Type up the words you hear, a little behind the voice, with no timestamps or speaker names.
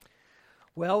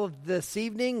Well, this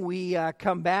evening we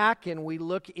come back and we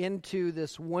look into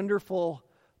this wonderful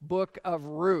book of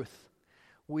Ruth.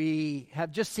 We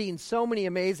have just seen so many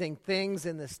amazing things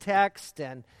in this text,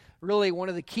 and really one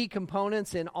of the key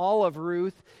components in all of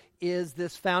Ruth is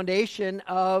this foundation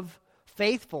of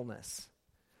faithfulness.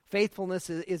 Faithfulness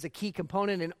is a key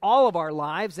component in all of our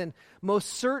lives, and most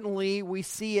certainly we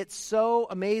see it so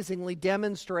amazingly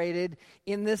demonstrated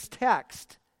in this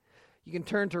text. You can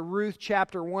turn to Ruth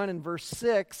chapter 1 and verse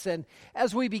 6, and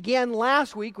as we began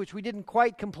last week, which we didn't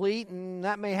quite complete, and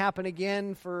that may happen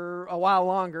again for a while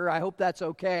longer, I hope that's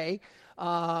okay.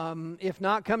 If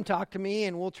not, come talk to me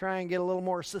and we'll try and get a little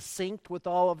more succinct with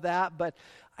all of that, but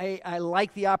I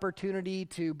like the opportunity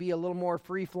to be a little more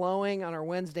free-flowing on our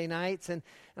Wednesday nights, and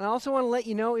I also want to let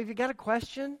you know, if you got a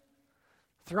question,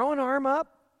 throw an arm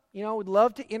up. We'd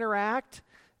love to interact.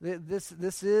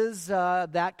 This is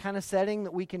that kind of setting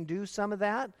that we can do some of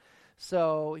that.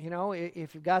 So,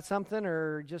 if you've got something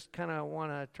or just kind of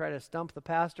want to try to stump the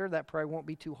pastor, that probably won't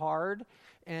be too hard.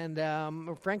 And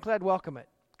frankly, I'd welcome it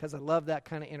because I love that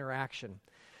kind of interaction.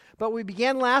 But we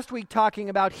began last week talking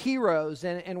about heroes,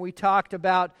 and we talked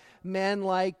about men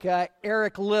like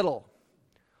Eric Liddell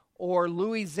or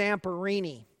Louis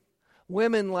Zamperini,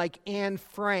 women like Anne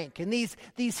Frank. And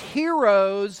these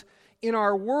heroes in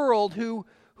our world who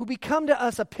become to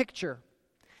us a picture,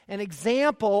 an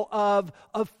example of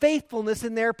faithfulness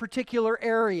in their particular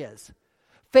areas.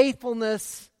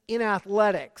 Faithfulness in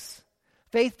athletics,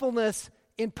 faithfulness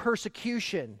in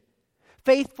persecution,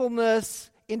 faithfulness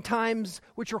in times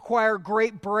which require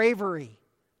great bravery,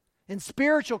 and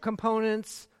spiritual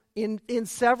components in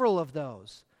several of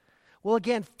those. Well,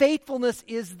 again, faithfulness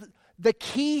is the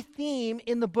key theme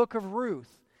in the book of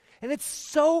Ruth. And it's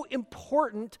so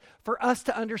important for us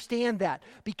to understand that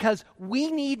because we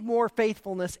need more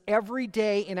faithfulness every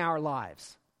day in our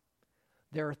lives.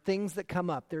 There are things that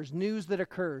come up. There's news that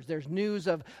occurs. There's news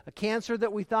of a cancer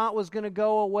that we thought was going to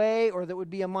go away or that would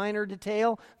be a minor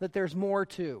detail that there's more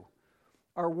to.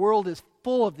 Our world is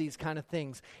full of these kind of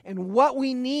things. And what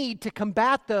we need to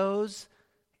combat those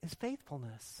is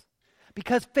faithfulness.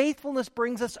 Because faithfulness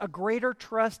brings us a greater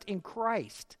trust in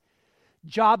Christ.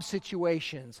 Job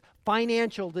situations,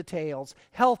 financial details,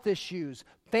 health issues,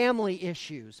 family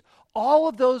issues, all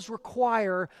of those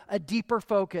require a deeper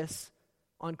focus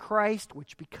on Christ,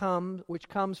 which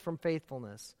comes from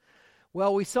faithfulness.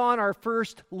 Well, we saw in our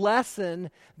first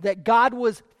lesson that God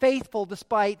was faithful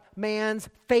despite man's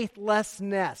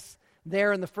faithlessness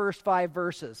there in the first 5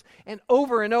 verses. And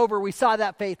over we saw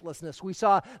that faithlessness. We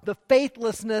saw the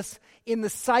faithlessness in the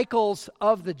cycles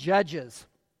of the judges.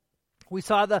 We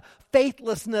saw the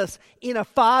faithlessness in a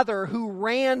father who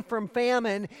ran from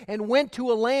famine and went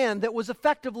to a land that was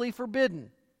effectively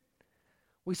forbidden.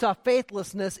 We saw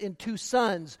faithlessness in 2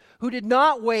 sons who did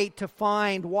not wait to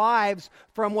find wives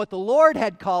from what the Lord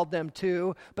had called them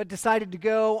to, but decided to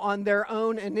go on their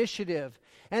own initiative.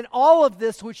 And all of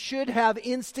this, which should have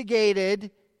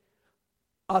instigated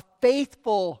a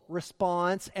faithful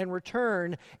response and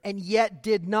return, and yet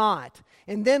did not.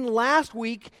 And then last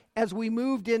week, as we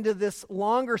moved into this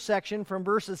longer section from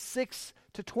verses 6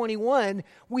 to 21,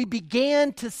 we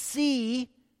began to see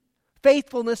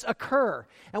faithfulness occur.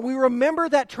 And we remember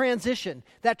that transition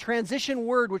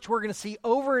word, which we're going to see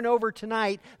over and over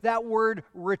tonight, that word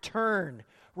return.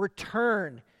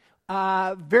 Return.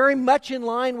 Very much in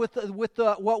line with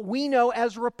what we know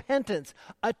as repentance,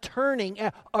 a turning,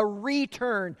 a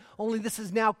return. Only this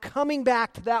is now coming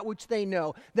back to that which they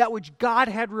know, that which God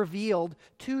had revealed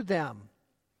to them.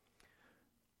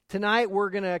 Tonight we're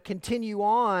going to continue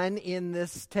on in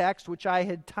this text, which I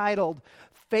had titled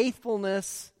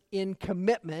Faithfulness in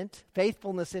Commitment,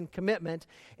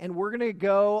 and we're going to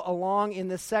go along in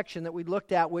this section that we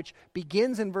looked at, which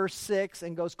begins in verse 6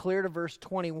 and goes clear to verse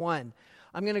 21.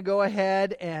 I'm going to go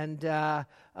ahead and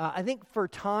I think for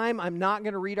time, I'm not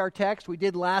going to read our text. We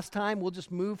did last time. We'll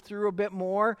just move through a bit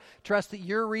more. Trust that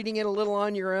you're reading it a little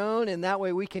on your own, and that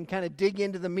way we can kind of dig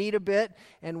into the meat a bit,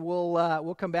 and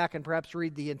we'll come back and perhaps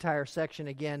read the entire section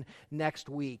again next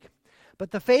week.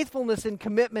 But the faithfulness and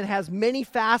commitment has many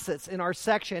facets in our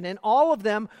section, and all of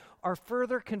them are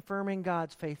further confirming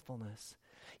God's faithfulness.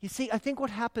 You see, I think what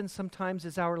happens sometimes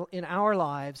in our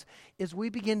lives is we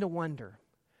begin to wonder,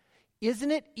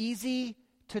 isn't it easy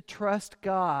to trust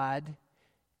God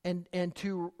and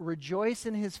to rejoice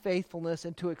in His faithfulness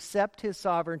and to accept His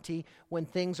sovereignty when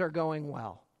things are going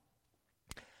well?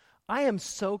 I am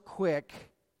so quick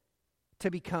to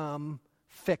become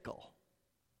fickle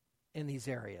in these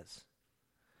areas.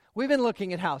 We've been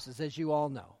looking at houses, as you all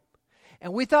know,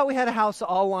 and we thought we had a house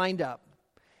all lined up.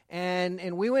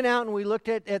 And we went out and we looked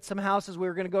at some houses. We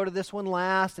were going to go to this one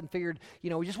last and figured,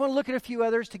 we just want to look at a few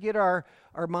others to get our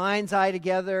mind's eye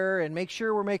together and make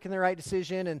sure we're making the right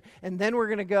decision. And then we're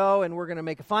going to go and we're going to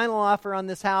make a final offer on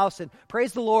this house. And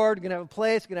praise the Lord, we're going to have a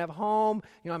place, we're going to have a home.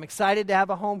 I'm excited to have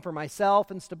a home for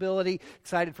myself and stability,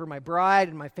 excited for my bride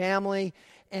and my family.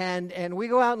 And we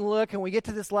go out and look and we get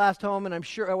to this last home, and I'm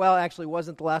sure, well, actually it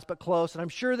wasn't the last, but close. And I'm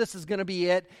sure this is going to be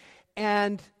it.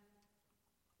 And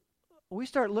we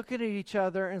start looking at each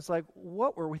other, and it's like,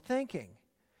 what were we thinking?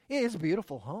 It is a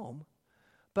beautiful home,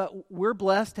 but we're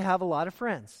blessed to have a lot of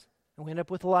friends, and we end up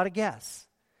with a lot of guests,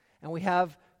 and we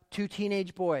have 2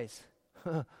 teenage boys.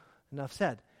 Enough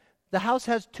said. The house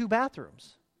has 2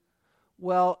 bathrooms.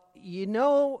 Well,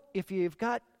 if you've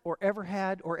got or ever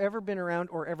had or ever been around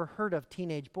or ever heard of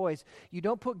teenage boys, you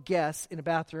don't put guests in a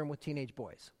bathroom with teenage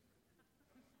boys.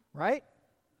 Right?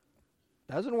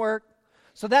 Doesn't work.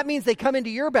 So that means they come into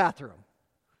your bathroom.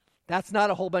 That's not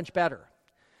a whole bunch better.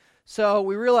 So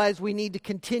we realize we need to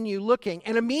continue looking.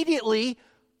 And immediately,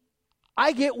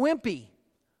 I get wimpy.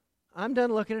 I'm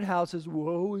done looking at houses.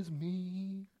 Woe is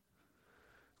me.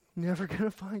 Never going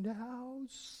to find a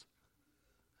house.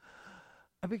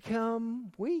 I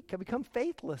become weak. I become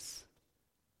faithless.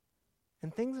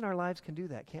 And things in our lives can do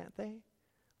that, can't they?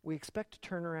 We expect to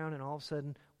turn around and all of a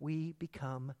sudden we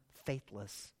become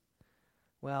faithless.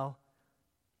 Well,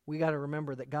 we got to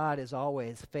remember that God is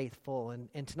always faithful.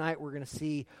 And tonight we're going to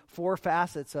see 4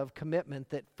 facets of commitment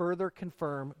that further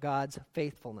confirm God's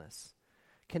faithfulness.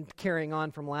 Carrying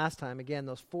on from last time, again,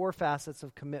 those 4 facets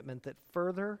of commitment that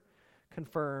further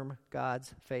confirm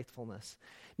God's faithfulness.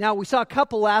 Now, we saw a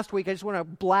couple last week. I just want to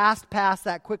blast past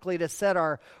that quickly to set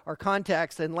our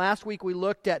context. And last week we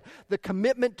looked at the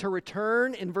commitment to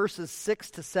return in verses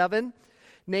 6 to 7.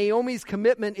 Naomi's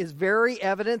commitment is very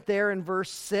evident there in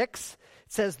verse 6.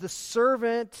 It says the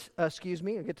servant, I'll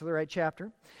get to the right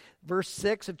chapter. Verse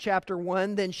 6 of chapter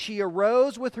 1, then she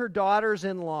arose with her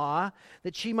daughters-in-law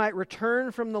that she might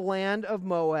return from the land of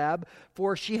Moab,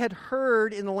 for she had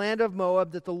heard in the land of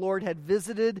Moab that the Lord had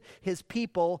visited his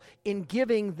people in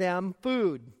giving them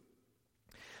food.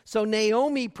 So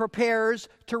Naomi prepares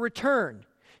to return.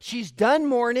 She's done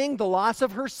mourning the loss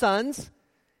of her sons.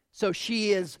 So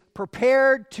she is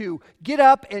prepared to get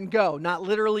up and go. Not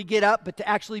literally get up, but to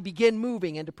actually begin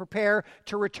moving and to prepare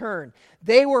to return.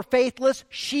 They were faithless.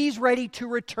 She's ready to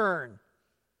return.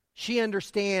 She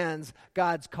understands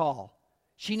God's call.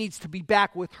 She needs to be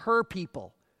back with her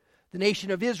people. The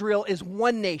nation of Israel is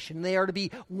one nation. They are to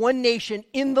be one nation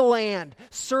in the land,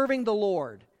 serving the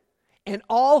Lord. And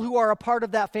all who are a part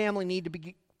of that family need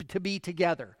to be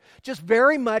together. Just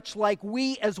very much like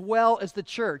we as well as the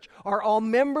church are all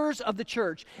members of the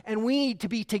church, and we need to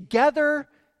be together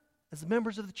as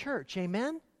members of the church.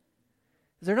 Amen?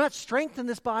 Is there not strength in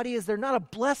this body? Is there not a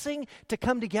blessing to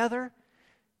come together?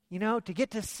 To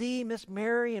get to see Miss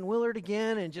Mary and Willard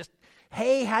again and just,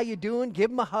 hey, how you doing? Give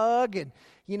them a hug. And,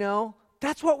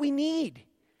 that's what we need.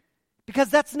 Because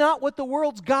that's not what the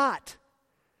world's got.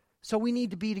 So we need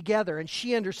to be together, and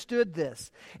she understood this.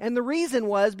 And the reason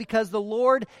was because the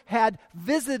Lord had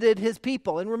visited his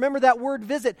people. And remember that word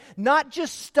visit, not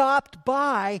just stopped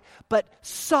by, but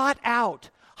sought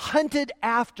out, hunted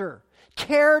after,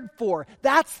 cared for.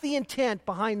 That's the intent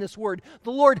behind this word.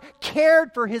 The Lord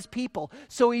cared for his people.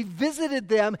 So he visited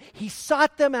them, he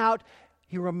sought them out,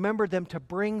 he remembered them to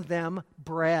bring them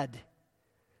bread.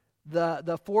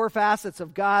 The 4 facets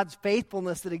of God's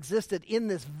faithfulness that existed in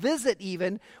this visit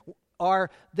even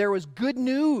are there was good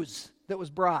news that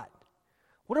was brought.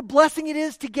 What a blessing it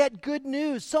is to get good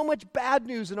news. So much bad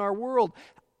news in our world.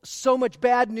 So much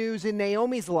bad news in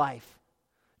Naomi's life.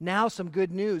 Now some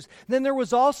good news. Then there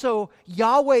was also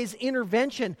Yahweh's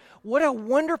intervention. What a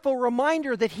wonderful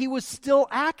reminder that he was still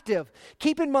active.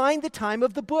 Keep in mind the time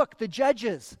of the book, the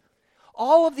Judges.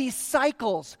 All of these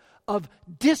cycles of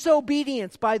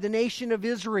disobedience by the nation of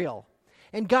Israel,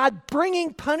 and God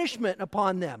bringing punishment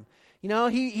upon them.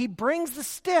 He brings the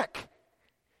stick,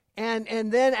 and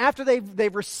then after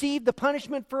they've received the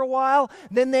punishment for a while,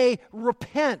 then they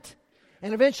repent,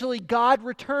 and eventually God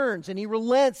returns and he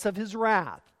relents of his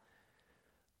wrath.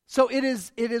 So it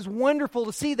is wonderful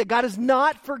to see that God is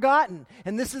not forgotten,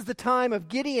 and this is the time of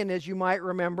Gideon, as you might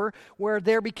remember, where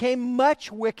there became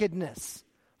much wickedness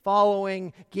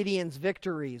following Gideon's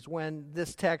victories when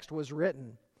this text was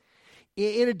written.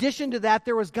 In addition to that,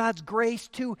 there was God's grace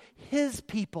to his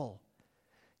people.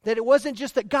 That it wasn't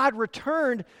just that God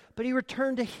returned, but he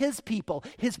returned to his people,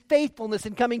 his faithfulness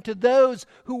in coming to those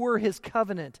who were his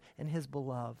covenant and his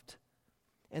beloved.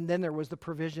 And then there was the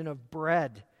provision of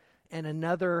bread and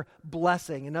another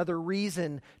blessing, another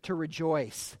reason to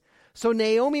rejoice. So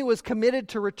Naomi was committed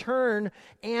to return,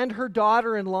 and her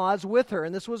daughter-in-laws with her.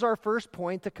 And this was our first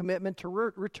point, the commitment to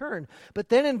return. But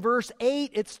then in verse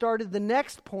 8, it started the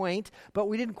next point, but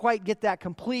we didn't quite get that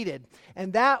completed.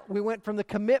 And that, we went from the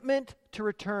commitment to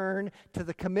return to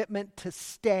the commitment to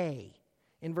stay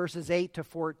in verses 8 to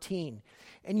 14.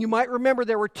 And you might remember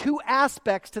there were two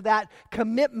aspects to that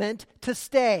commitment to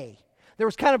stay. There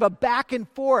was kind of a back and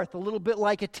forth, a little bit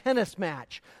like a tennis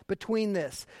match between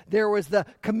this. There was the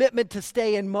commitment to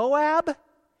stay in Moab,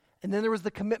 and then there was the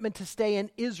commitment to stay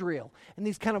in Israel. And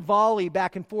these kind of volley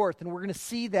back and forth, and we're going to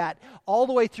see that all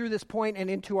the way through this point and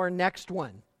into our next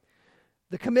one.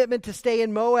 The commitment to stay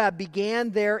in Moab began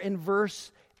there in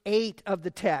verse 8 of the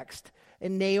text.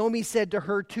 And Naomi said to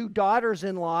her two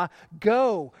daughters-in-law,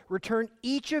 "Go, return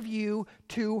each of you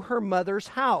to her mother's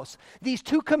house." These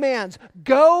two commands,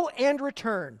 go and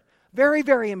return, very,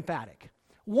 very emphatic.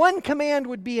 One command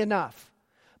would be enough,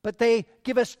 but they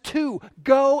give us two,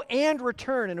 go and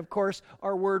return. And of course,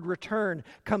 our word return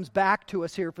comes back to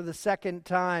us here for the second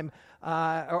time,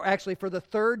 or actually for the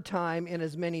third time in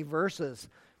as many verses.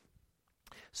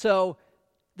 So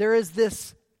there is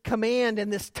this command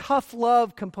and this tough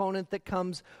love component that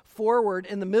comes forward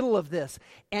in the middle of this.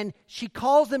 And she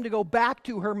calls them to go back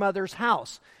to her mother's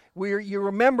house. You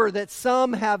remember that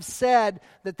some have said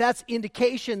that that's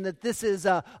indication that this is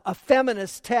a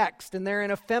feminist text, and they're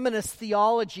in a feminist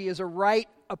theology as a right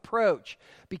approach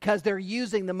because they're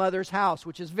using the mother's house,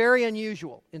 which is very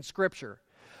unusual in Scripture.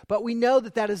 But we know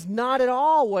that that is not at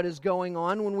all what is going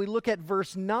on when we look at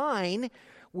verse 9,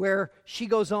 where she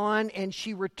goes on and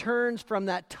she returns from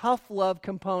that tough love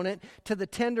component to the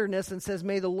tenderness and says,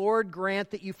 "May the Lord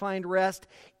grant that you find rest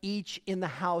each in the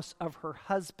house of her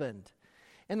husband."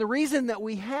 And the reason that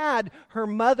we had her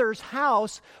mother's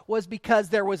house was because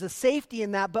there was a safety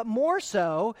in that, but more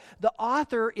so, the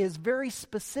author is very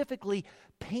specifically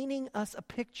painting us a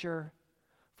picture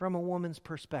from a woman's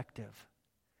perspective.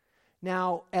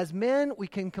 Now, as men, we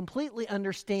can completely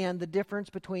understand the difference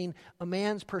between a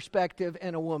man's perspective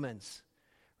and a woman's,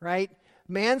 right?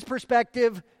 Man's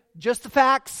perspective, just the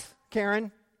facts,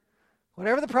 Karen.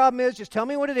 Whatever the problem is, just tell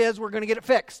me what it is, we're going to get it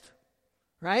fixed,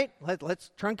 right? Let's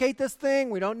truncate this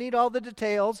thing, we don't need all the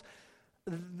details.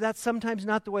 That's sometimes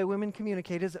not the way women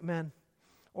communicate, is it, men?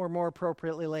 Or more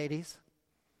appropriately, ladies.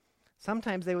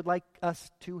 Sometimes they would like us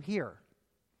to hear.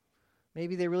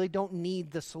 Maybe they really don't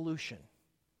need the solution.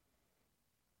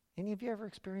 Any of you ever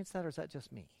experienced that, or is that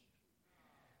just me?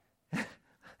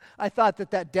 I thought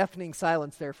that deafening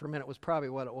silence there for a minute was probably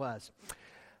what it was.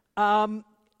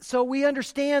 So we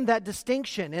understand that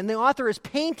distinction, and the author is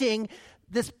painting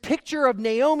this picture of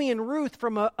Naomi and Ruth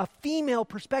from a female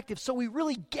perspective, so we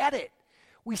really get it.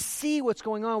 We see what's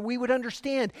going on. We would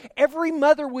understand. Every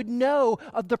mother would know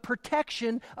of the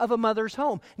protection of a mother's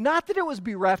home. Not that it was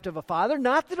bereft of a father,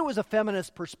 not that it was a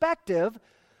feminist perspective,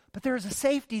 but there is a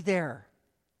safety there.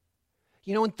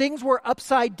 You know, when things were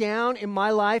upside down in my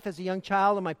life as a young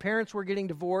child and my parents were getting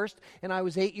divorced and I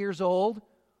was 8 years old,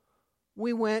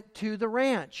 we went to the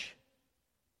ranch.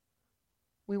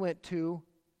 We went to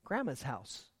Grandma's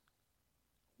house.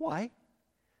 Why?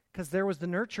 Because there was the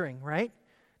nurturing, right?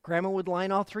 Grandma would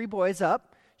line all three boys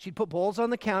up. She'd put bowls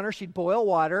on the counter. She'd boil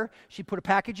water. She'd put a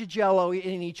package of Jell-O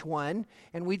in each one.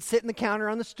 And we'd sit in the counter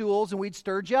on the stools and we'd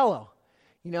stir Jell-O.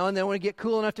 You know, and then when it get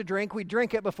cool enough to drink, we'd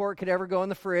drink it before it could ever go in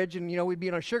the fridge, and, you know, we'd be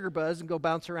on a sugar buzz and go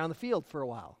bounce around the field for a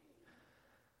while.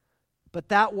 But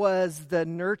that was the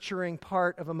nurturing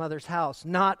part of a mother's house,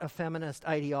 not a feminist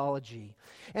ideology.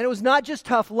 And it was not just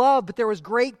tough love, but there was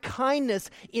great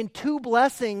kindness in two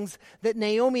blessings that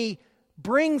Naomi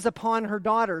brings upon her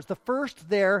daughters. The first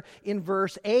there in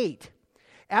verse 8.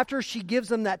 After she gives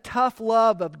them that tough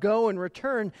love of go and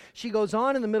return, she goes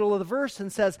on in the middle of the verse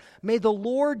and says, "May the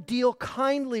Lord deal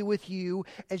kindly with you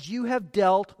as you have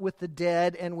dealt with the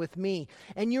dead and with me."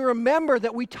 And you remember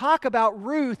that we talk about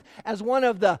Ruth as one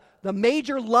of the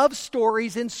major love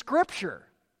stories in Scripture.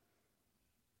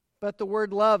 But the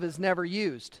word love is never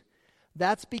used.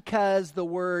 That's because the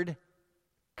word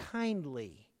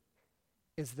kindly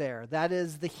is there. That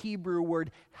is the Hebrew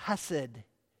word hesed,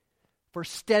 for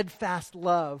steadfast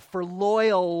love, for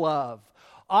loyal love.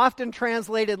 Often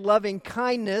translated loving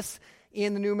kindness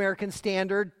in the New American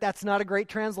Standard. That's not a great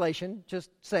translation, just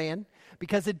saying,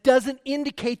 because it doesn't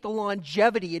indicate the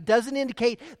longevity. It doesn't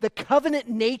indicate the covenant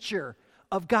nature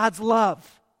of God's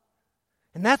love.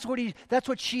 And that's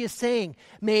what she is saying.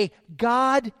 May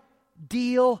God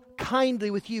deal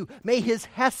kindly with you. May His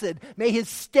hesed, may His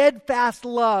steadfast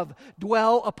love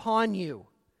dwell upon you.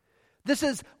 This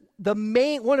is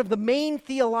one of the main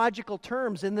theological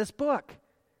terms in this book.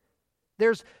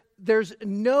 There's there's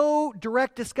no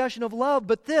direct discussion of love,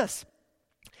 but this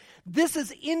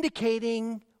is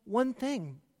indicating one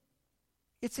thing.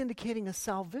 It's indicating a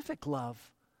salvific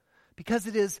love, because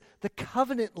it is the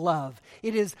covenant love.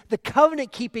 It is the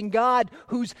covenant-keeping God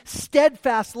whose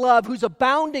steadfast love, whose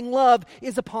abounding love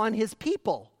is upon his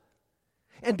people.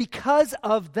 And because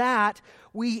of that,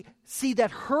 we see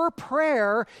that her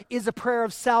prayer is a prayer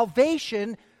of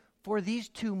salvation for these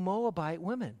two Moabite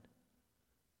women.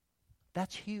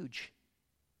 That's huge.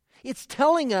 It's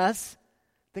telling us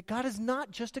that God is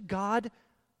not just a God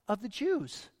of the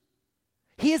Jews.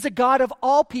 He is a God of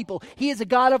all people. He is a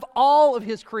God of all of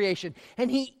his creation.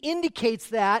 And he indicates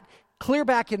that clear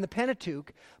back in the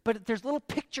Pentateuch, but there's little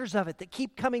pictures of it that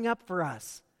keep coming up for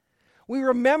us. We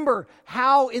remember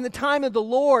how in the time of the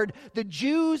Lord, the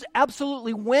Jews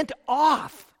absolutely went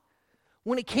off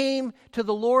when it came to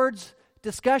the Lord's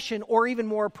discussion, or even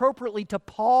more appropriately to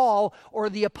Paul or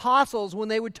the apostles when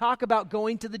they would talk about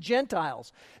going to the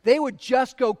Gentiles. They would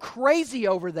just go crazy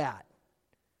over that.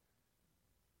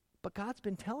 But God's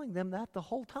been telling them that the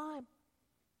whole time.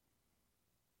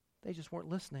 They just weren't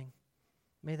listening.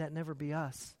 May that never be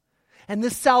us. And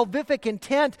this salvific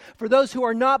intent for those who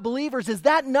are not believers, is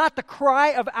that not the cry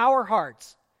of our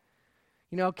hearts?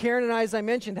 You know, Karen and I, as I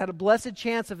mentioned, had a blessed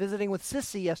chance of visiting with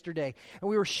Sissy yesterday. And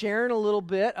we were sharing a little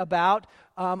bit about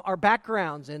our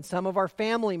backgrounds and some of our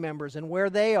family members and where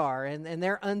they are and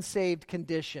their unsaved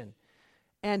condition.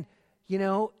 And, you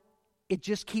know, it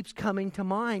just keeps coming to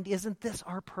mind. Isn't this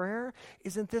our prayer?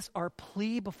 Isn't this our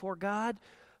plea before God?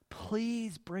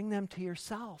 Please bring them to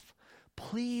yourself.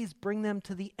 Please bring them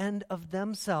to the end of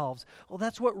themselves. Well,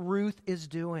 that's what Ruth is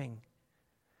doing.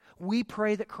 We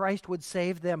pray that Christ would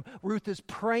save them. Ruth is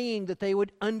praying that they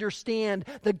would understand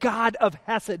the God of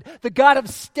Hesed, the God of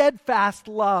steadfast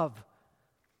love.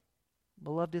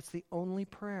 Beloved, it's the only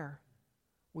prayer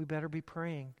we better be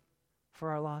praying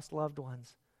for our lost loved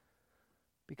ones,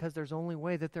 because there's only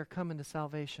way that they're coming to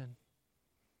salvation.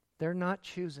 They're not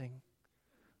choosing.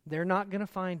 They're not going to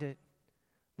find it.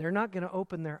 They're not going to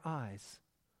open their eyes.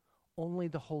 Only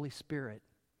the Holy Spirit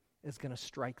is going to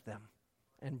strike them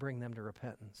and bring them to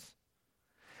repentance.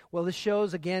 Well, this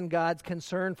shows, again, God's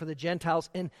concern for the Gentiles.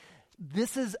 And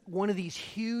this is one of these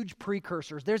huge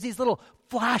precursors. There's these little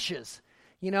flashes.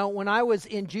 You know, when I was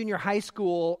in junior high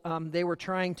school, they were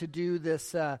trying to do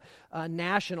this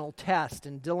national test,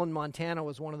 and Dillon, Montana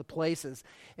was one of the places.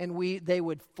 And they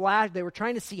would flash. They were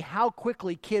trying to see how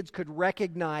quickly kids could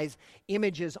recognize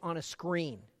images on a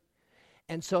screen.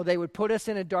 And so they would put us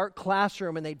in a dark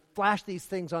classroom, and they'd flash these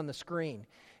things on the screen.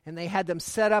 And they had them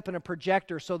set up in a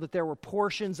projector so that there were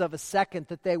portions of a second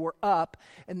that they were up,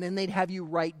 and then they'd have you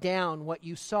write down what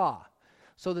you saw,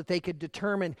 so that they could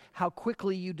determine how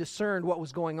quickly you discerned what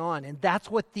was going on. And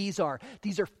that's what these are.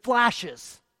 These are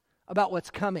flashes about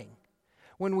what's coming.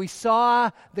 When we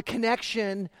saw the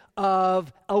connection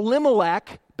of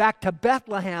Elimelech back to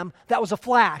Bethlehem, that was a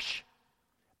flash.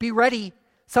 Be ready,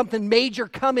 something major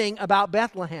coming about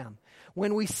Bethlehem.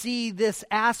 When we see this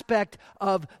aspect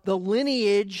of the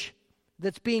lineage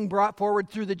that's being brought forward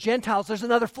through the Gentiles, there's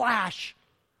another flash.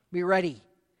 Be ready.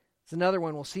 It's another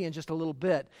one we'll see in just a little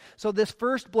bit. So this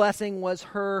first blessing was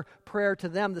her prayer to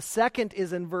them. The second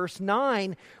is in verse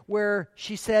 9, where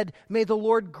she said, "May the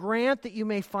Lord grant that you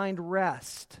may find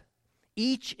rest,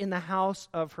 each in the house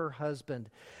of her husband."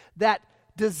 That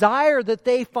desire that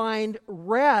they find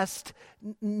rest,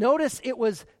 notice it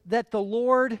was that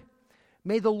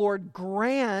may the Lord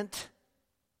grant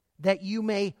that you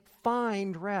may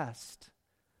find rest.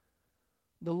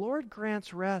 The Lord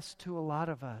grants rest to a lot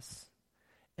of us.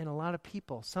 And a lot of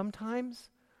people. Sometimes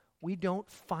we don't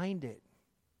find it.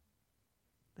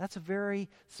 That's a very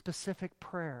specific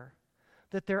prayer.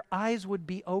 That their eyes would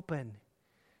be open.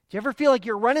 Do you ever feel like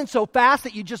you're running so fast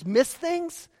that you just miss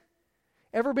things?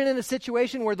 Ever been in a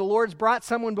situation where the Lord's brought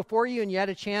someone before you and you had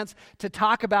a chance to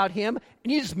talk about him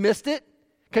and you just missed it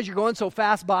because you're going so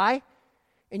fast by?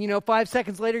 And 5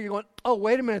 seconds later you're going, oh,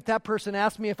 wait a minute, that person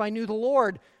asked me if I knew the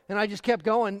Lord. And I just kept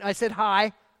going. I said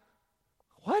hi.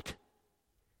 What?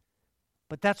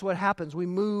 But that's what happens. We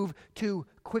move too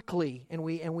quickly and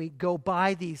we go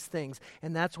by these things.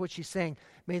 And that's what she's saying.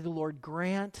 May the Lord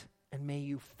grant and may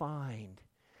you find.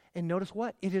 And notice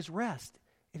what? It is rest.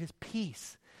 It is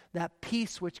peace. That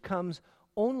peace which comes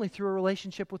only through a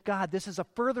relationship with God. This is a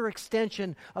further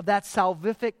extension of that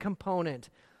salvific component.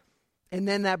 And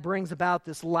then that brings about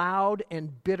this loud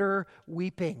and bitter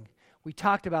weeping. We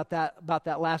talked about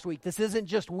that last week. This isn't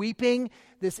just weeping.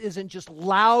 This isn't just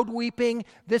loud weeping.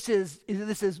 This is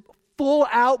full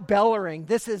out bellowing.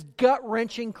 This is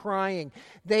gut-wrenching crying.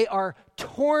 They are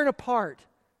torn apart.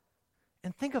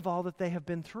 And think of all that they have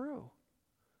been through.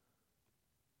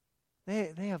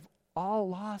 They have all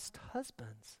lost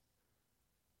husbands.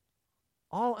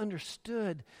 All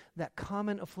understood that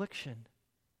common affliction.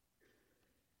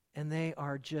 And they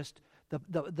are just,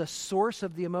 the source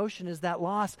of the emotion is that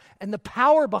loss. And the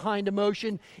power behind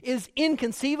emotion is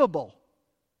inconceivable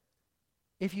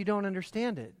if you don't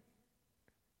understand it.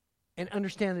 And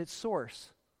understand its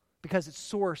source. Because its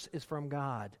source is from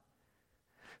God.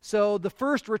 So the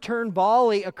first return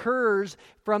volley occurs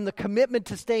from the commitment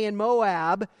to stay in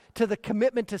Moab to the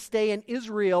commitment to stay in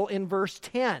Israel in verse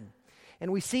 10.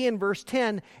 And we see in verse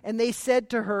 10, and they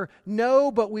said to her,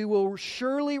 "No, but we will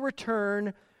surely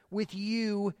return with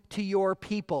you to your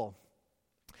people."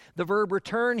 The verb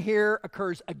return here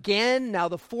occurs again, now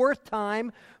the fourth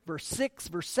time, verse 6,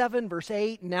 verse 7, verse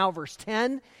 8, and now verse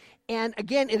 10. And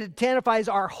again, it identifies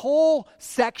our whole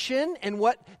section and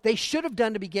what they should have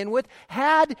done to begin with.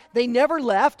 Had they never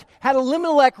left, had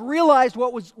Elimelech realized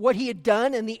what he had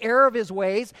done and the error of his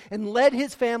ways and led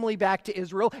his family back to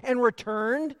Israel and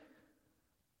returned,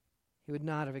 he would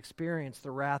not have experienced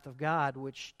the wrath of God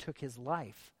which took his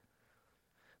life.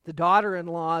 The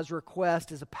daughter-in-law's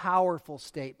request is a powerful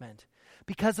statement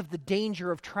because of the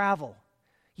danger of travel.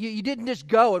 You didn't just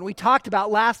go, and we talked about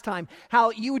last time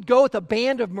how you would go with a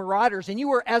band of marauders, and you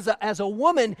were, as a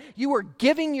woman, you were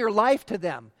giving your life to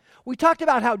them. We talked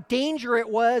about how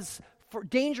dangerous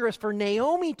for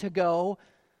Naomi to go.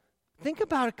 Think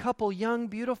about a couple young,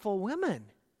 beautiful women.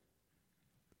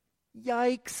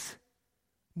 Yikes.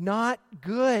 Not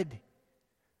good.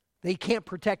 They can't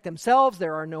protect themselves.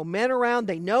 There are no men around.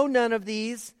 They know none of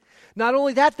these. Not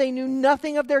only that, they knew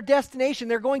nothing of their destination.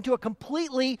 They're going to a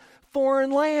completely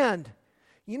foreign land.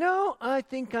 I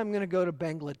think I'm going to go to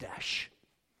Bangladesh.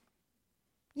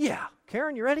 Yeah,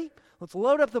 Karen, you ready? Let's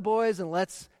load up the boys and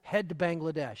let's head to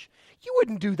Bangladesh. You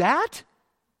wouldn't do that.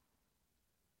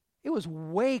 It was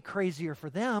way crazier for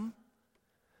them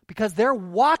because they're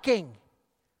walking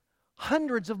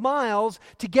hundreds of miles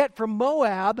to get from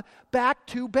Moab back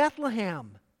to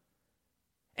Bethlehem.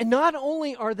 And not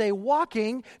only are they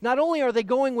walking, not only are they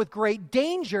going with great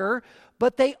danger,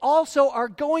 but they also are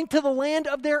going to the land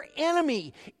of their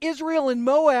enemy. Israel and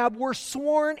Moab were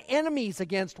sworn enemies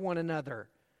against one another.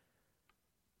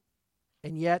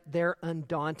 And yet they're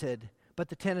undaunted. But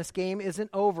the tennis game isn't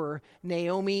over.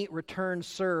 Naomi returns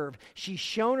serve. She's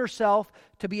shown herself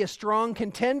to be a strong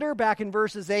contender back in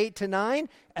verses 8 to 9,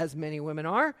 as many women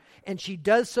are. And she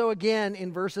does so again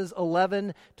in verses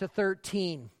 11 to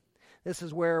 13. This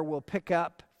is where we'll pick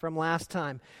up from last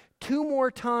time. 2 more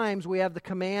times we have the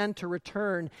command to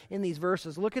return in these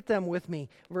verses. Look at them with me.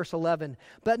 Verse 11.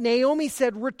 But Naomi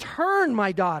said, "Return,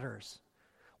 my daughters.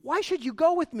 Why should you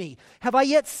go with me? Have I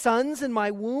yet sons in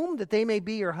my womb that they may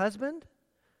be your husband?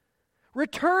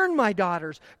 Return, my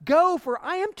daughters. Go, for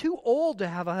I am too old to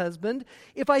have a husband.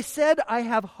 If I said I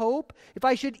have hope, if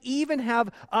I should even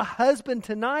have a husband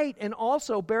tonight and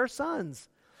also bear sons.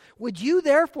 Would you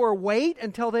therefore wait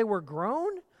until they were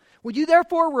grown? Would you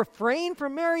therefore refrain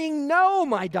from marrying? No,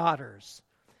 my daughters.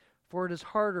 For it is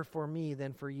harder for me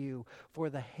than for you, for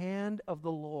the hand of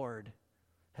the Lord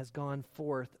has gone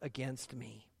forth against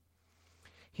me."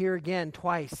 Here again,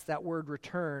 twice, that word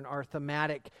return, our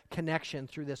thematic connection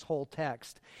through this whole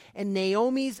text. And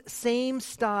Naomi's same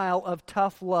style of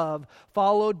tough love,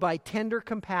 followed by tender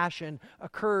compassion,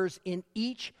 occurs in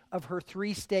each of her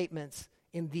 3 statements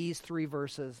in these 3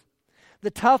 verses. The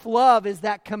tough love is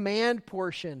that command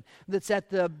portion that's at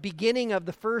the beginning of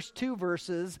the first 2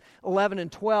 verses, 11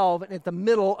 and 12, and at the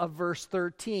middle of verse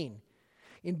 13.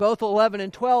 In both 11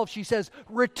 and 12, she says,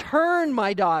 "Return,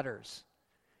 my daughters."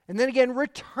 And then again,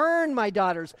 "Return, my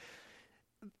daughters."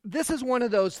 This is one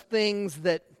of those things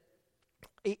that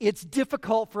it's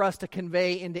difficult for us to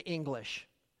convey into English.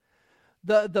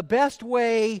 The best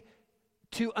way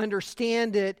to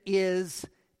understand it is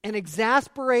an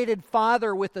exasperated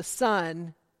father with a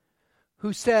son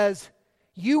who says,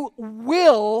 "You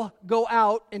will go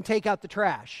out and take out the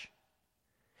trash."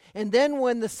 And then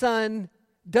when the son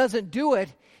doesn't do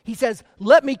it, he says,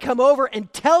 "Let me come over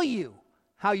and tell you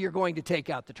how you're going to take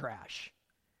out the trash."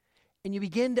 And you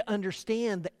begin to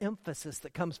understand the emphasis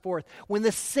that comes forth. When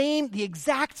the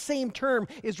exact same term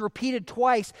is repeated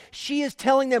twice, she is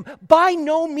telling them, "By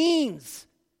no means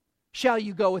shall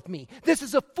you go with me. This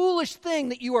is a foolish thing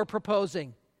that you are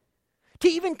proposing. To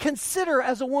even consider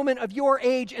as a woman of your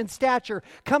age and stature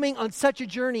coming on such a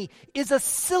journey is a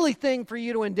silly thing for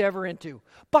you to endeavor into.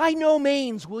 By no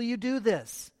means will you do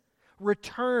this.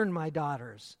 Return, my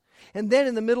daughters." And then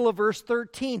in the middle of verse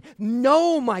 13,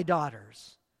 "No, my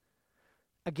daughters."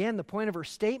 Again, the point of her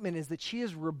statement is that she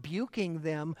is rebuking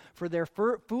them for their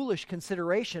foolish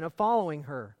consideration of following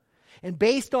her. And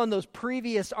based on those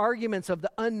previous arguments of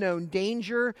the unknown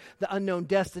danger, the unknown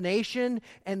destination,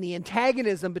 and the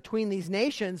antagonism between these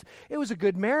nations, it was a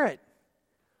good merit.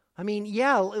 I mean,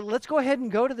 yeah, let's go ahead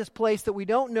and go to this place that we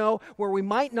don't know, where we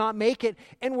might not make it,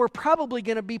 and we're probably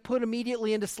going to be put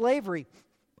immediately into slavery.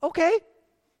 Okay,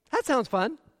 that sounds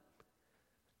fun.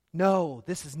 No,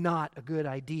 this is not a good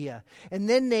idea. And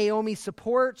then Naomi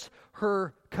supports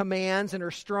her commands and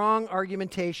her strong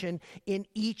argumentation in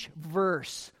each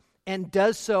verse, and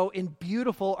does so in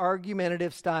beautiful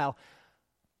argumentative style.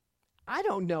 I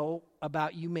don't know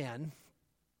about you men,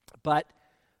 but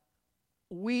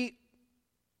we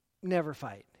never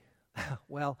fight.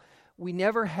 Well, we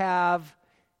never have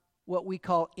what we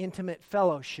call intimate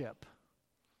fellowship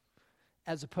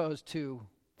as opposed to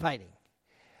fighting.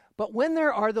 But when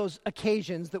there are those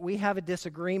occasions that we have a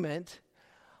disagreement,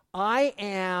 I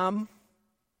am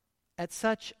at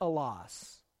such a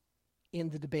loss in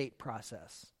the debate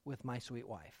process with my sweet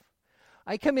wife.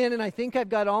 I come in and I think I've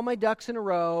got all my ducks in a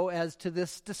row as to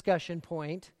this discussion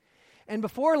point, and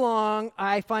before long,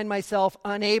 I find myself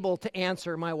unable to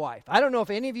answer my wife. I don't know if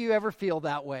any of you ever feel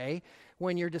that way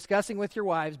when you're discussing with your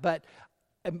wives, but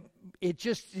it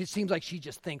seems like she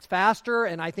just thinks faster,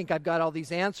 and I think I've got all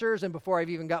these answers, and before I've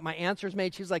even got my answers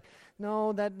made, she's like,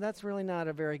 no, that's really not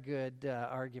a very good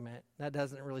argument. That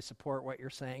doesn't really support what you're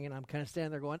saying. And I'm kind of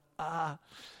standing there going,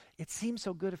 it seemed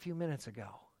so good a few minutes ago.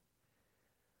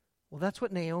 Well, that's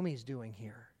what Naomi's doing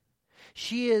here.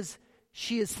 She is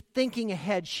thinking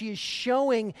ahead. She is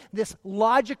showing this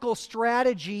logical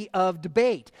strategy of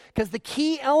debate, because the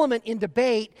key element in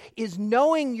debate is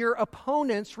knowing your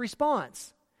opponent's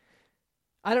response.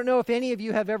 I don't know if any of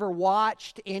you have ever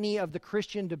watched any of the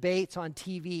Christian debates on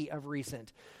TV of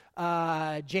recent.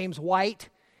 James White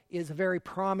is a very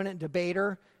prominent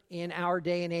debater in our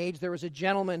day and age. There was a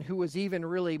gentleman who was even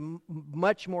really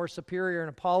much more superior, an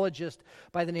apologist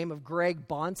by the name of Greg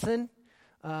Bonson.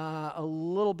 A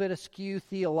little bit askew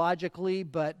theologically,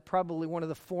 but probably one of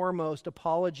the foremost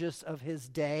apologists of his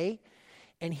day.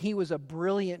 And he was a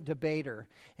brilliant debater.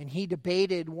 And he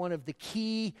debated one of the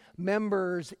key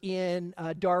members in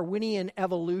Darwinian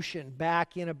evolution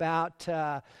back in about,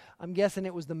 I'm guessing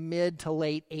it was the mid to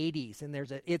late 80s.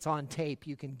 And it's on tape,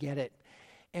 you can get it.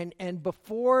 And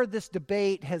before this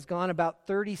debate has gone about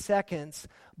 30 seconds,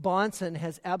 Bonson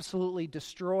has absolutely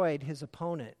destroyed his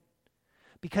opponent,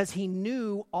 because he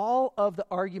knew all of the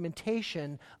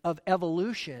argumentation of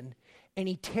evolution, and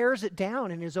he tears it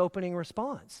down in his opening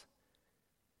response.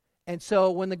 And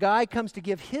so when the guy comes to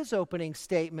give his opening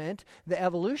statement, the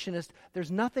evolutionist,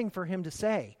 there's nothing for him to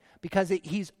say, because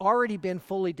he's already been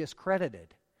fully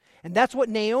discredited. And that's what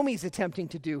Naomi's attempting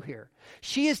to do here.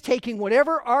 She is taking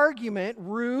whatever argument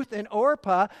Ruth and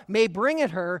Orpah may bring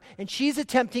at her, and she's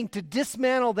attempting to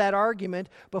dismantle that argument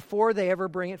before they ever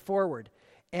bring it forward.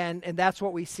 And that's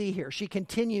what we see here. She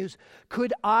continues,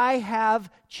 could I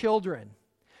have children?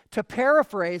 To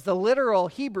paraphrase, the literal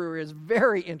Hebrew is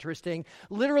very interesting.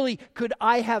 Literally, could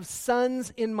I have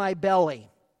sons in my belly?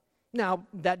 Now,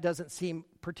 that doesn't seem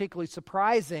particularly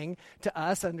surprising to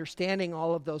us, understanding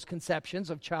all of those conceptions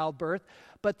of childbirth.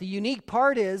 But the unique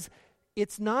part is,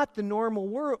 it's not the normal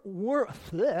word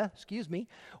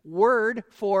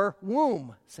for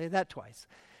womb. Say that twice.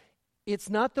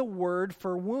 It's not the word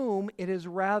for womb, it is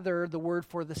rather the word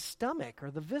for the stomach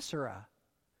or the viscera.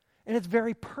 And it's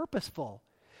very purposeful.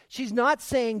 She's not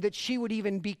saying that she would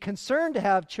even be concerned to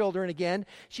have children again.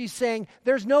 She's saying,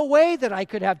 there's no way that I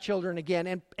could have children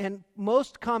again. And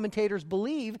most commentators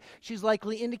believe she's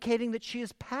likely indicating that she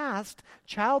is past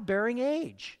childbearing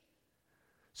age.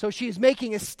 So she's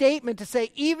making a statement to say,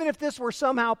 even if this were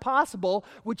somehow possible,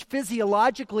 which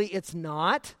physiologically it's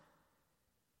not,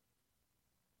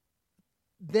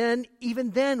 then, even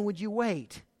then, would you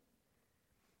wait?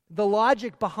 The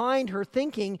logic behind her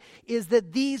thinking is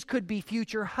that these could be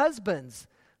future husbands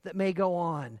that may go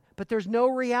on, but there's no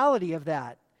reality of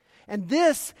that. And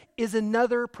this is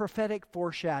another prophetic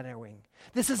foreshadowing.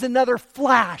 This is another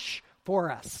flash for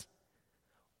us.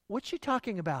 What's she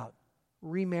talking about?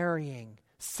 Remarrying,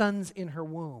 sons in her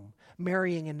womb,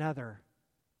 marrying another.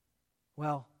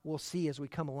 Well, we'll see as we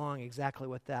come along exactly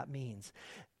what that means.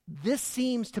 This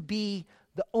seems to be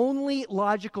the only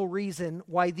logical reason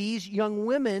why these young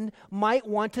women might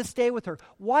want to stay with her.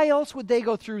 Why else would they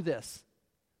go through this?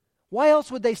 Why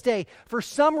else would they stay? For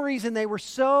some reason, they were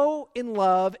so in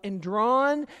love and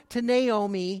drawn to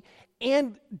Naomi,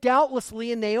 and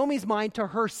doubtlessly in Naomi's mind to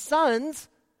her sons,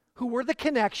 who were the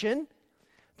connection,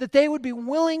 that they would be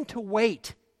willing to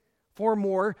wait for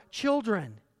more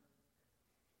children.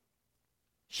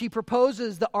 She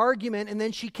proposes the argument, and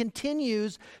then she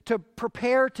continues to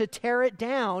prepare to tear it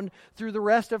down through the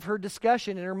rest of her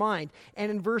discussion in her mind. And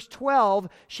in verse 12,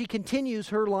 she continues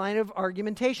her line of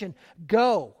argumentation.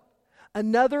 Go.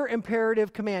 Another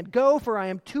imperative command. Go, for I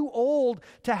am too old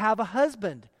to have a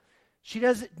husband. She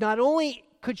does not only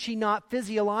could she not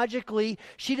physiologically,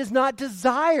 she does not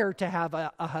desire to have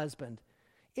a husband.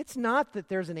 It's not that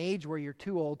there's an age where you're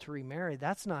too old to remarry.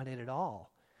 That's not it at all.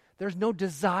 There's no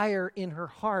desire in her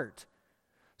heart.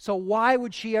 So why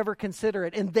would she ever consider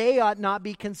it? And they ought not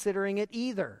be considering it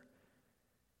either.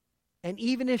 And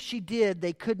even if she did,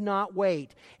 they could not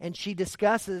wait. And she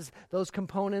discusses those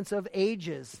components of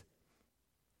ages.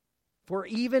 For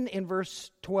even in verse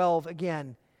 12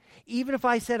 again, even if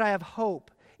I said I have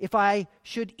hope, if I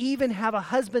should even have a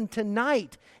husband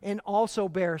tonight and also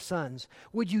bear sons,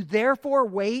 would you therefore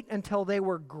wait until they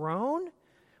were grown?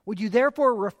 Would you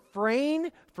therefore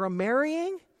refrain from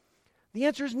marrying? The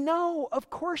answer is no,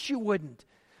 of course you wouldn't.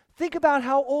 Think about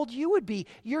how old you would be.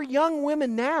 You're young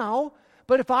women now,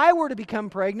 but if I were to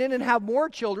become pregnant and have more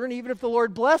children, even if the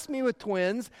Lord blessed me with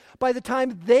twins, by the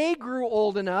time they grew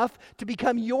old enough to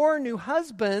become your new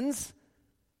husbands,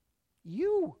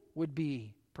 you would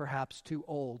be perhaps too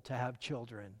old to have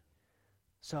children.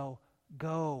 So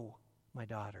go, my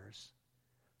daughters.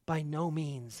 By no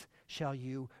means shall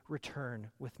you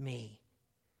return with me.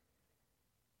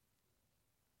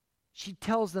 She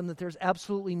tells them that there's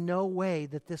absolutely no way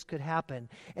that this could happen.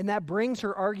 And that brings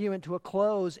her argument to a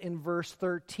close in verse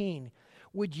 13.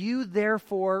 Would you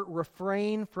therefore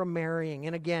refrain from marrying?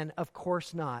 And again, of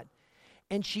course not.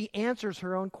 And she answers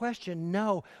her own question.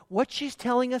 No. What she's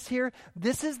telling us here,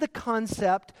 this is the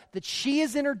concept that she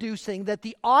is introducing, that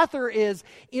the author is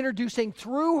introducing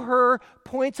through her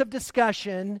points of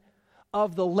discussion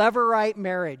of the Levirate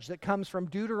marriage that comes from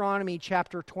Deuteronomy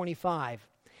chapter 25.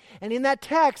 And in that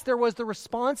text, there was the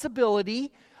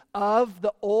responsibility of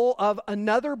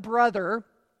another brother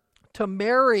to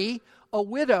marry a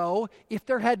widow if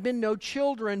there had been no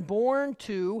children born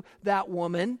to that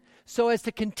woman, so as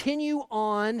to continue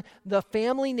on the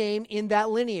family name in that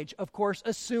lineage. Of course,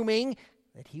 assuming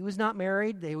that he was not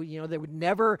married, they would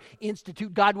never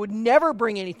institute, God would never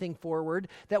bring anything forward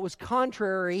that was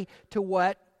contrary to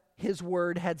what His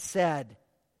word had said.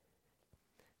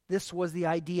 This was the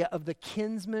idea of the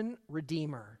kinsman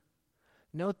redeemer.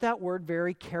 Note that word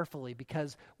very carefully,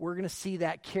 because we're going to see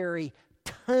that carry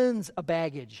tons of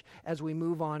baggage as we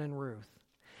move on in Ruth.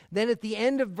 Then at the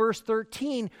end of verse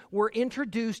 13, we're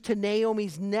introduced to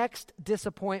Naomi's next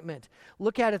disappointment.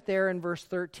 Look at it there in verse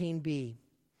 13b.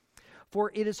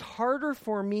 For it is harder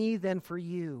for me than for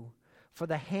you, for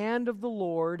the hand of the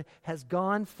Lord has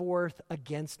gone forth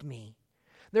against me.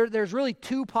 There's really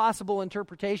two possible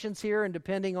interpretations here, and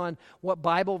depending on what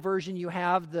Bible version you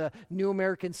have, the New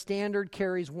American Standard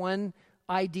carries one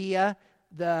idea,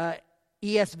 the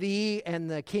ESV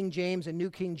and the King James and New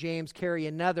King James carry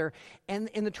another. And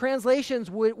the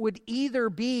translations would either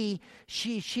be,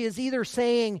 she is either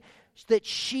saying that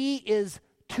she is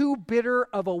too bitter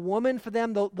of a woman for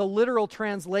them. The literal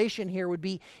translation here would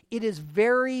be, it is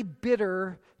very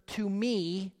bitter to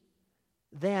me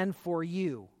than for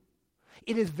you.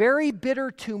 It is very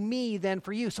bitter to me than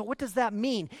for you. So what does that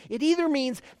mean? It either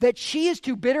means that she is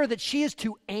too bitter, that she is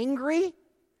too angry.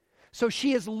 So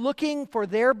she is looking for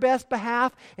their best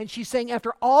behalf, and she's saying,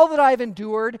 after all that I've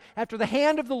endured, after the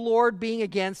hand of the Lord being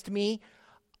against me,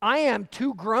 I am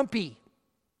too grumpy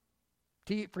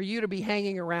for you to be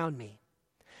hanging around me.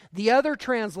 The other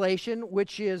translation,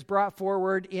 which is brought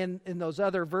forward in those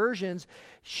other versions,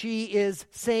 she is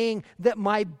saying that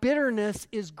my bitterness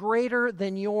is greater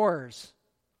than yours.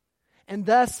 And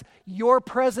thus, your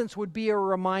presence would be a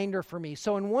reminder for me.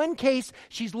 So in one case,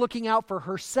 she's looking out for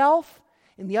herself.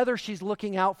 In the other, she's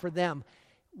looking out for them.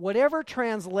 Whatever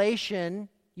translation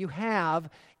you have,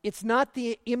 it's not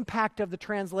the impact of the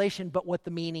translation, but what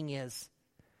the meaning is.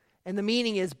 And the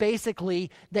meaning is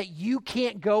basically that you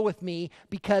can't go with me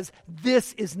because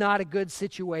this is not a good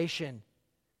situation.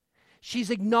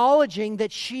 She's acknowledging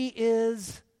that she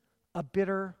is a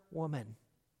bitter woman.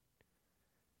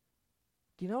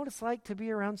 Do you know what it's like to be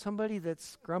around somebody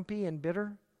that's grumpy and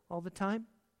bitter all the time?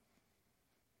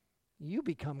 You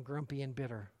become grumpy and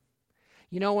bitter.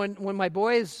 You know, when my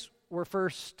boys were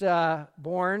first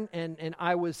born and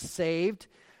I was saved,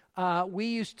 we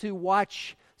used to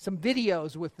watch some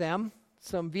videos with them,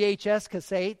 some VHS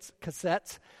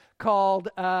cassettes called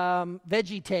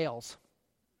Veggie Tales.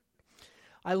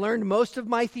 I learned most of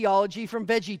my theology from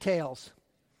Veggie Tales.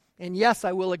 And yes,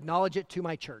 I will acknowledge it to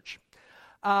my church.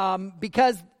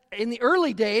 Because in the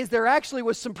early days, there actually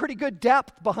was some pretty good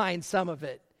depth behind some of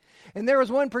it. And there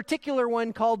was one particular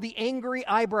one called the angry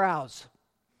eyebrows.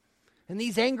 And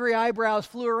these angry eyebrows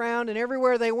flew around, and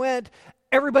everywhere they went,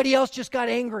 everybody else just got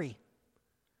angry.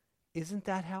 Isn't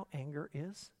that how anger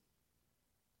is?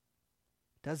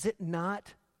 Does it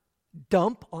not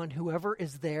dump on whoever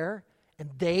is there, and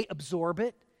they absorb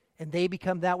it, and they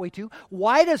become that way too?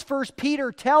 Why does 1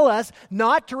 Peter tell us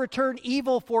not to return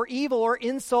evil for evil or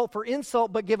insult for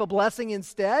insult, but give a blessing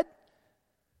instead?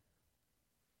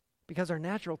 Because our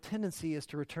natural tendency is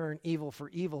to return evil for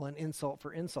evil and insult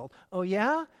for insult. Oh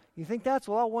yeah? You think that's,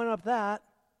 well, I'll one-up that.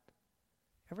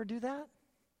 Ever do that?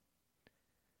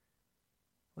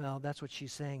 Well, that's what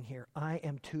she's saying here. I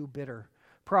am too bitter.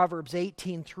 Proverbs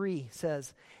 18:3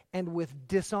 says, and with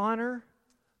dishonor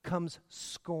comes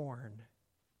scorn.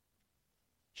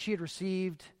 She had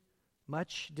received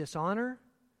much dishonor,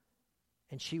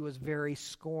 and she was very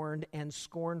scorned and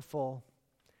scornful.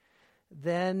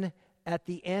 Then at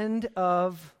the end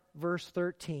of verse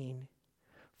 13,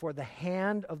 for the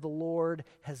hand of the Lord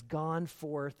has gone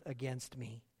forth against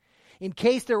me. In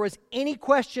case there was any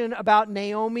question about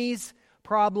Naomi's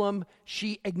problem,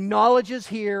 she acknowledges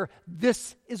here,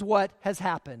 this is what has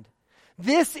happened.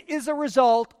 This is a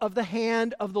result of the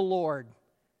hand of the Lord.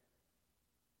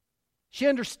 She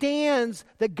understands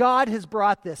that God has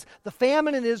brought this. The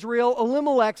famine in Israel,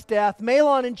 Elimelech's death,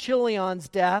 Mahlon and Chilion's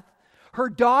death, her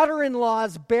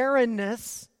daughter-in-law's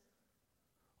barrenness,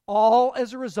 all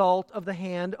as a result of the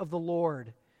hand of the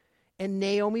Lord. And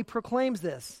Naomi proclaims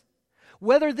this.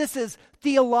 Whether this is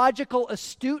theological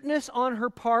astuteness on her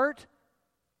part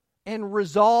and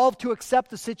resolve to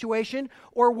accept the situation,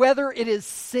 or whether it is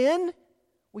sin,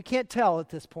 we can't tell at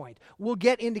this point. We'll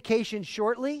get indication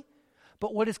shortly,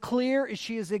 but what is clear is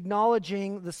she is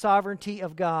acknowledging the sovereignty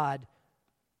of God.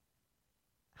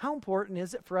 How important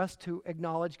is it for us to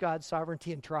acknowledge God's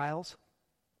sovereignty in trials?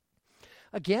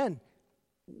 Again,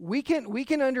 we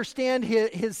can understand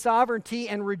his sovereignty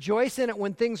and rejoice in it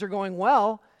when things are going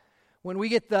well. When we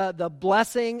get the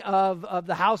blessing of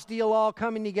the house deal all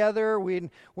coming together,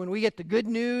 when we get the good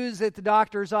news at the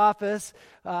doctor's office,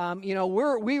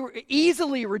 we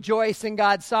easily rejoice in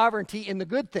God's sovereignty in the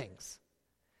good things.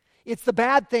 It's the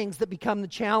bad things that become the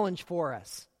challenge for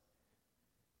us.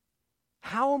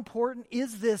 How important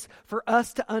is this for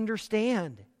us to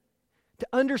understand? To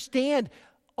understand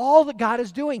all that God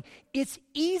is doing. It's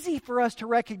easy for us to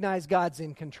recognize God's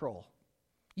in control.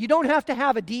 You don't have to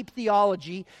have a deep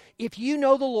theology if you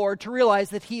know the Lord to realize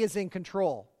that He is in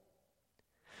control.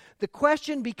 The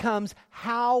question becomes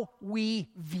how we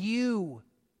view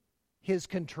His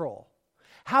control.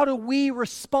 How do we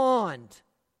respond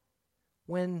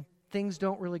when things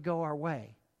don't really go our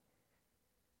way?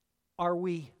 Are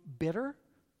we bitter?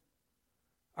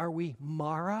 Are we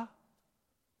Mara?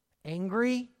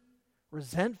 Angry?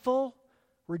 Resentful?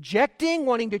 Rejecting?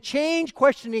 Wanting to change?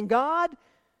 Questioning God?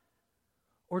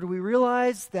 Or do we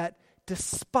realize that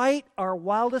despite our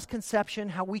wildest conception,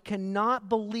 how we cannot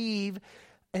believe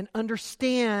and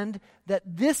understand that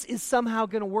this is somehow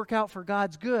going to work out for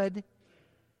God's good,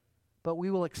 but we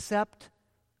will accept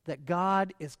that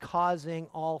God is causing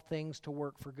all things to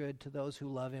work for good to those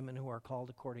who love Him and who are called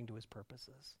according to His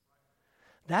purposes.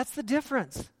 That's the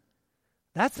difference.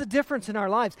 That's the difference in our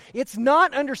lives. It's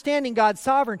not understanding God's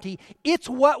sovereignty. It's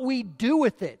what we do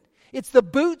with it. It's the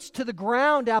boots to the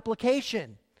ground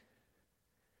application.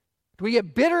 Do we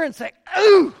get bitter and say,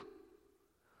 ooh?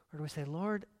 Or do we say,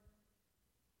 Lord,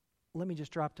 let me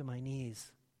just drop to my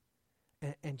knees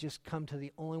and just come to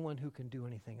the only one who can do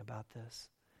anything about this,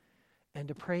 and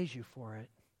to praise you for it,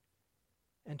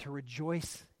 and to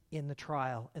rejoice in the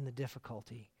trial and the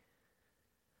difficulty.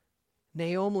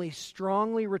 Naomi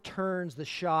strongly returns the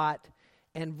shot,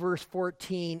 and verse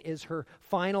 14 is her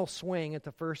final swing at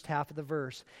the first half of the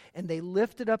verse. And they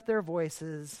lifted up their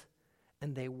voices,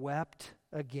 and they wept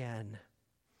again.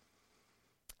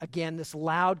 Again, this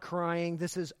loud crying.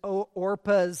 This is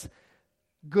Orpah's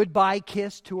goodbye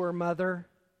kiss to her mother.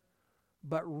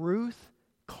 But Ruth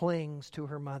clings to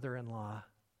her mother-in-law.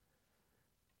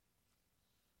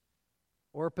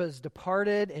 Orpah's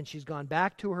departed, and she's gone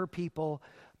back to her people,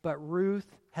 but Ruth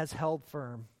has held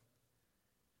firm.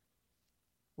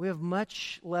 We have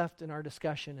much left in our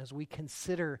discussion as we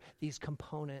consider these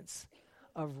components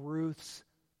of Ruth's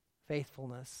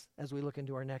faithfulness as we look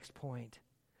into our next point.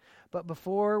 But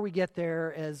before we get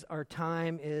there, as our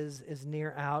time is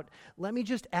near out, let me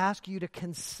just ask you to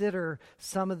consider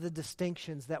some of the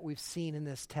distinctions that we've seen in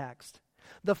this text.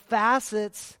 The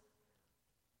facets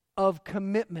of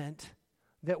commitment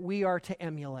that we are to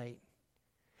emulate.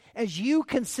 As you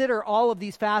consider all of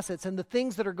these facets and the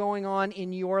things that are going on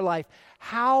in your life,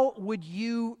 how would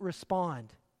you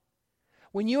respond?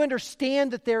 When you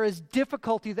understand that there is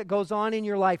difficulty that goes on in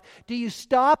your life, do you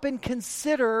stop and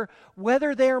consider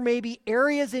whether there may be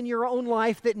areas in your own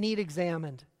life that need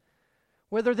examined?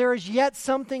 Whether there is yet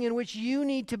something in which you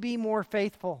need to be more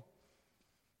faithful?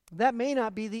 That may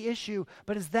not be the issue,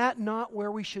 but is that not where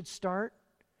we should start?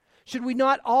 Should we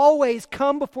not always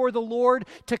come before the Lord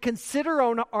to consider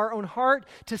our own heart,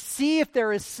 to see if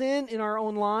there is sin in our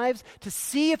own lives, to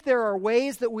see if there are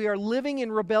ways that we are living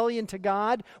in rebellion to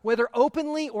God, whether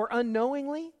openly or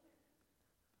unknowingly?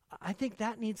 I think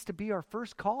that needs to be our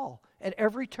first call at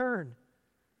every turn.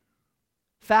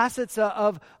 Facets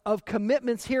of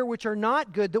commitments here which are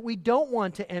not good, that we don't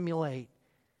want to emulate.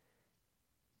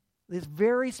 These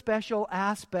very special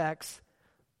aspects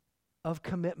of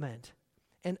commitment.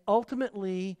 And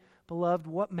ultimately, beloved,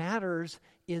 what matters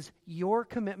is your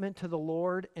commitment to the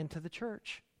Lord and to the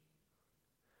church.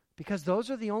 Because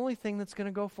those are the only thing that's going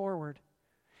to go forward.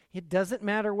 It doesn't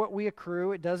matter what we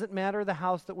accrue. It doesn't matter the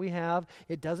house that we have.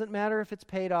 It doesn't matter if it's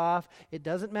paid off. It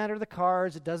doesn't matter the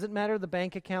cars. It doesn't matter the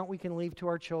bank account we can leave to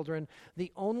our children.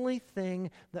 The only thing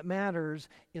that matters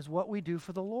is what we do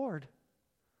for the Lord.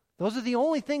 Those are the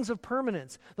only things of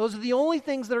permanence. Those are the only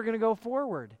things that are going to go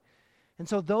forward. And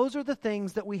so those are the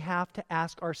things that we have to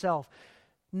ask ourselves.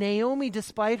 Naomi,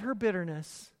 despite her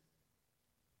bitterness,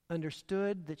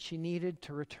 understood that she needed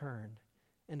to return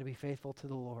and to be faithful to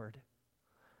the Lord.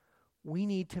 We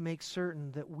need to make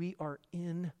certain that we are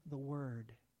in the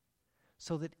Word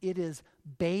so that it is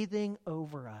bathing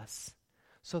over us,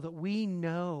 so that we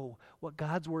know what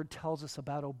God's Word tells us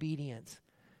about obedience.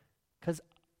 Because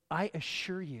I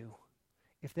assure you,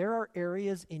 if there are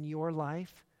areas in your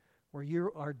life where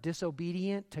you are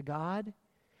disobedient to God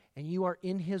and you are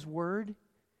in His Word,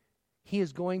 He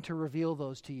is going to reveal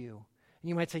those to you. And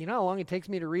you might say, you know how long it takes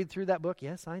me to read through that book?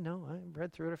 Yes, I know. I've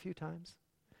read through it a few times.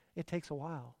 It takes a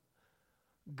while.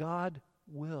 God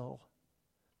will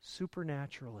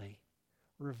supernaturally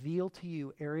reveal to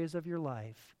you areas of your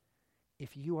life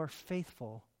if you are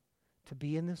faithful to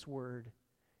be in this Word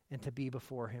and to be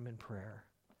before Him in prayer.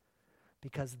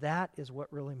 Because that is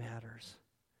what really matters.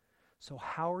 So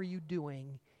how are you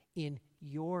doing in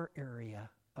your area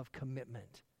of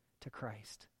commitment to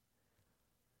Christ?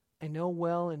 I know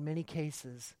well in many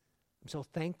cases, I'm so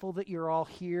thankful that you're all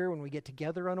here when we get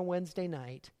together on a Wednesday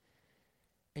night,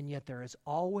 and yet there is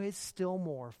always still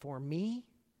more for me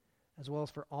as well as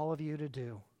for all of you to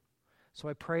do. So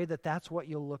I pray that that's what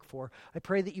you'll look for. I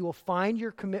pray that you will find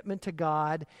your commitment to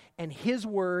God and His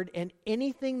Word and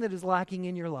anything that is lacking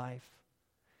in your life.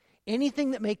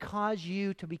 Anything that may cause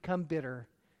you to become bitter,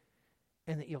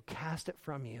 and that you'll cast it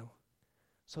from you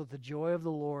so that the joy of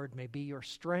the Lord may be your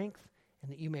strength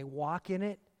and that you may walk in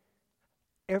it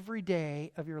every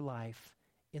day of your life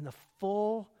in the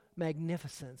full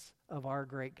magnificence of our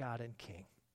great God and King.